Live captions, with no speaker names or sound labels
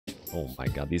Oh my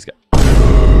god, these guys.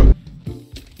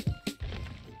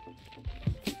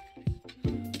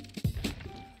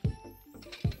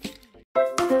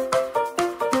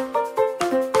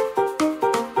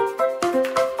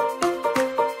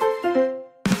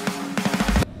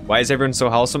 Why is everyone so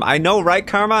wholesome? I know, right,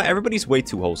 Karma? Everybody's way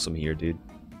too wholesome here, dude.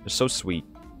 They're so sweet.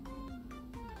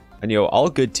 And yo, all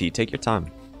good tea. Take your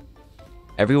time.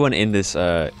 Everyone in this,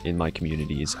 in my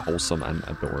community is wholesome and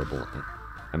adorable and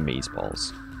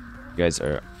amazeballs. You guys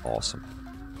are awesome.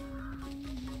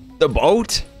 The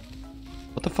boat?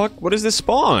 What the fuck? What is this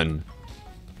spawn?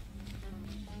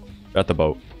 At the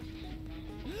boat.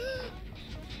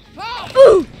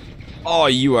 Oh,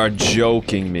 you are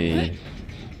joking me.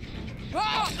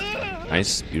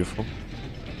 Nice, beautiful.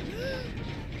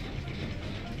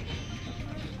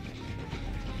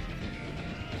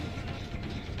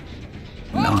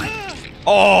 Nice.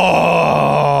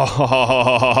 Oh,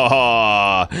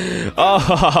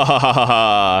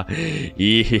 oh,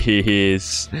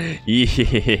 yes,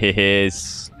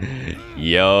 yes.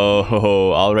 Yo,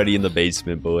 already in the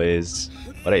basement, boys.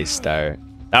 What a start.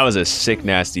 That was a sick,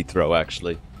 nasty throw,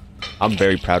 actually. I'm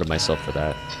very proud of myself for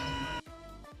that.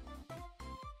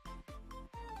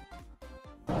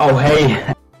 Oh,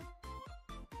 hey.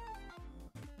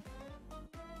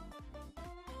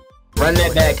 Run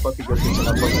that back, fucking go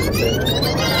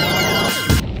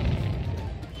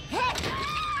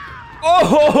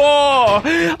Oh,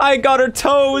 I got her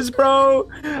toes, bro.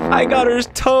 I got her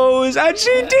toes, and she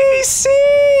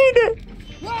DC'd.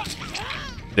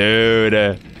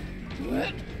 Dude.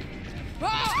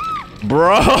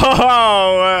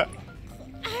 Bro.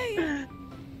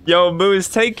 Yo, Moose,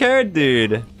 take care,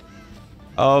 dude.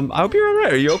 I hope you're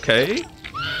alright. Are you okay?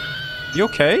 You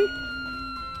okay?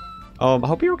 I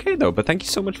hope you're okay though, but thank you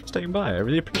so much for staying by. I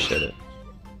really appreciate it.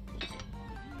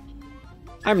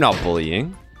 I'm not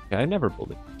bullying. Okay, I never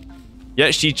bully. Yeah,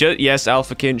 yes,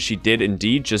 Alphakin, she did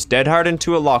indeed just dead hard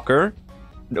into a locker.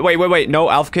 Wait. No,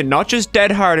 Alphakin, not just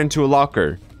dead hard into a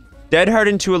locker. Dead hard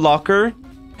into a locker,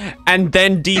 and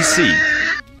then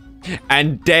DC.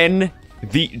 And then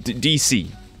the DC.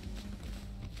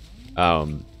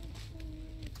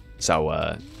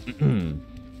 So,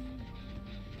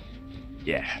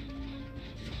 yeah.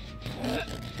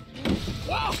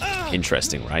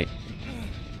 Interesting, right?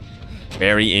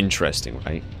 Very interesting,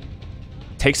 right?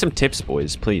 Take some tips,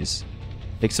 boys, please.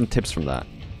 Take some tips from that.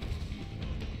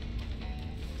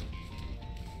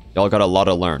 Y'all got a lot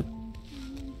to learn.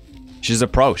 She's a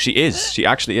pro. She is. She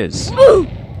actually is.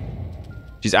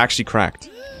 She's actually cracked.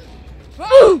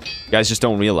 You guys just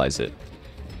don't realize it.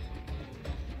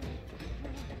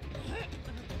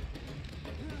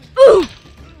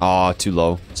 Oh, too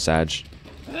low. Sag.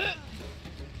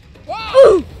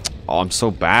 Oh, I'm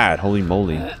so bad. Holy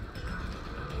moly.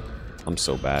 I'm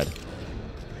so bad.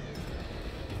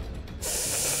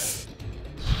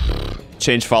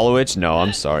 Change followage? No,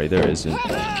 I'm sorry. There isn't.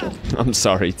 I'm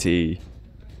sorry, T.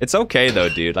 It's okay, though,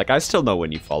 dude. Like, I still know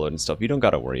when you followed and stuff. You don't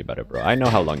gotta worry about it, bro. I know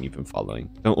how long you've been following.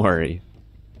 Don't worry.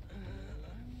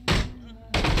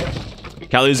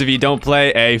 Can't lose if you don't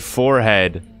play a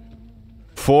forehead.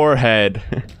 Forehead.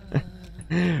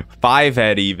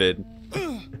 5-head, even.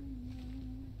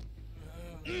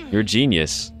 You're a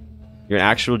genius. You're an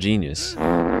actual genius.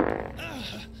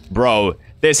 Bro,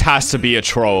 this has to be a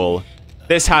troll.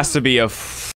 This has to be a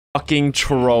fucking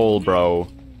troll, bro.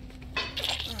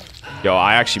 Yo,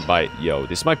 I actually might. Yo,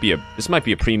 this might be a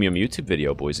premium YouTube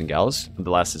video, boys and gals. And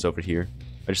the last is over here.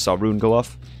 I just saw Rune go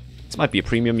off. This might be a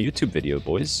premium YouTube video,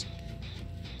 boys.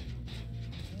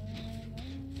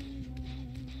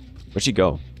 Where'd she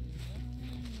go?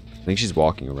 I think she's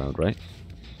walking around, right?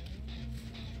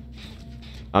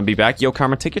 I'll be back. Yo,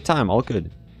 Karma, take your time. All good.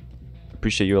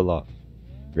 Appreciate you a lot.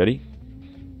 Ready?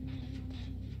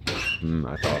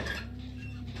 I thought.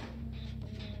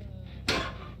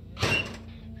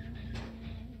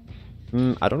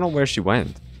 I don't know where she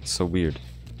went. It's so weird.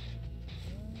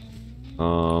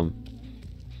 I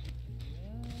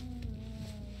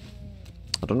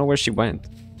don't know where she went.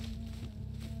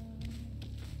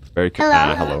 Very good.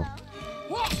 Hello. Hello.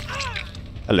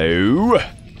 Hello.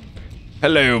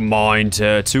 Hello, Mind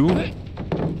Turtle.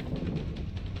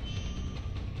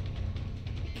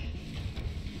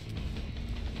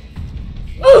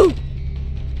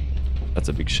 That's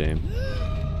a big shame.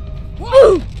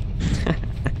 Oh.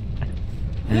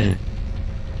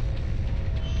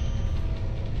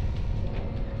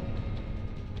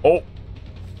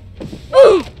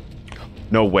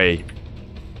 No way.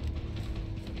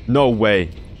 No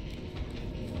way.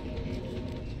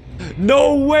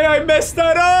 No way I messed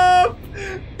that up!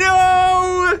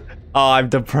 No! Oh, I'm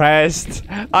depressed.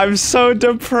 I'm so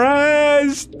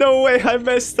depressed. No way I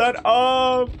messed that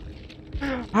up.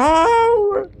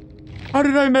 How? How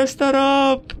did I mess that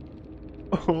up?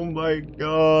 Oh my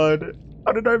god.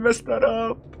 How did I mess that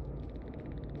up?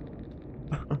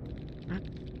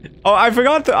 Oh, I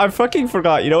forgot. I fucking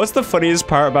forgot. You know what's the funniest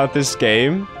part about this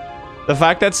game? The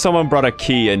fact that someone brought a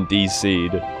key and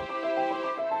DC'd.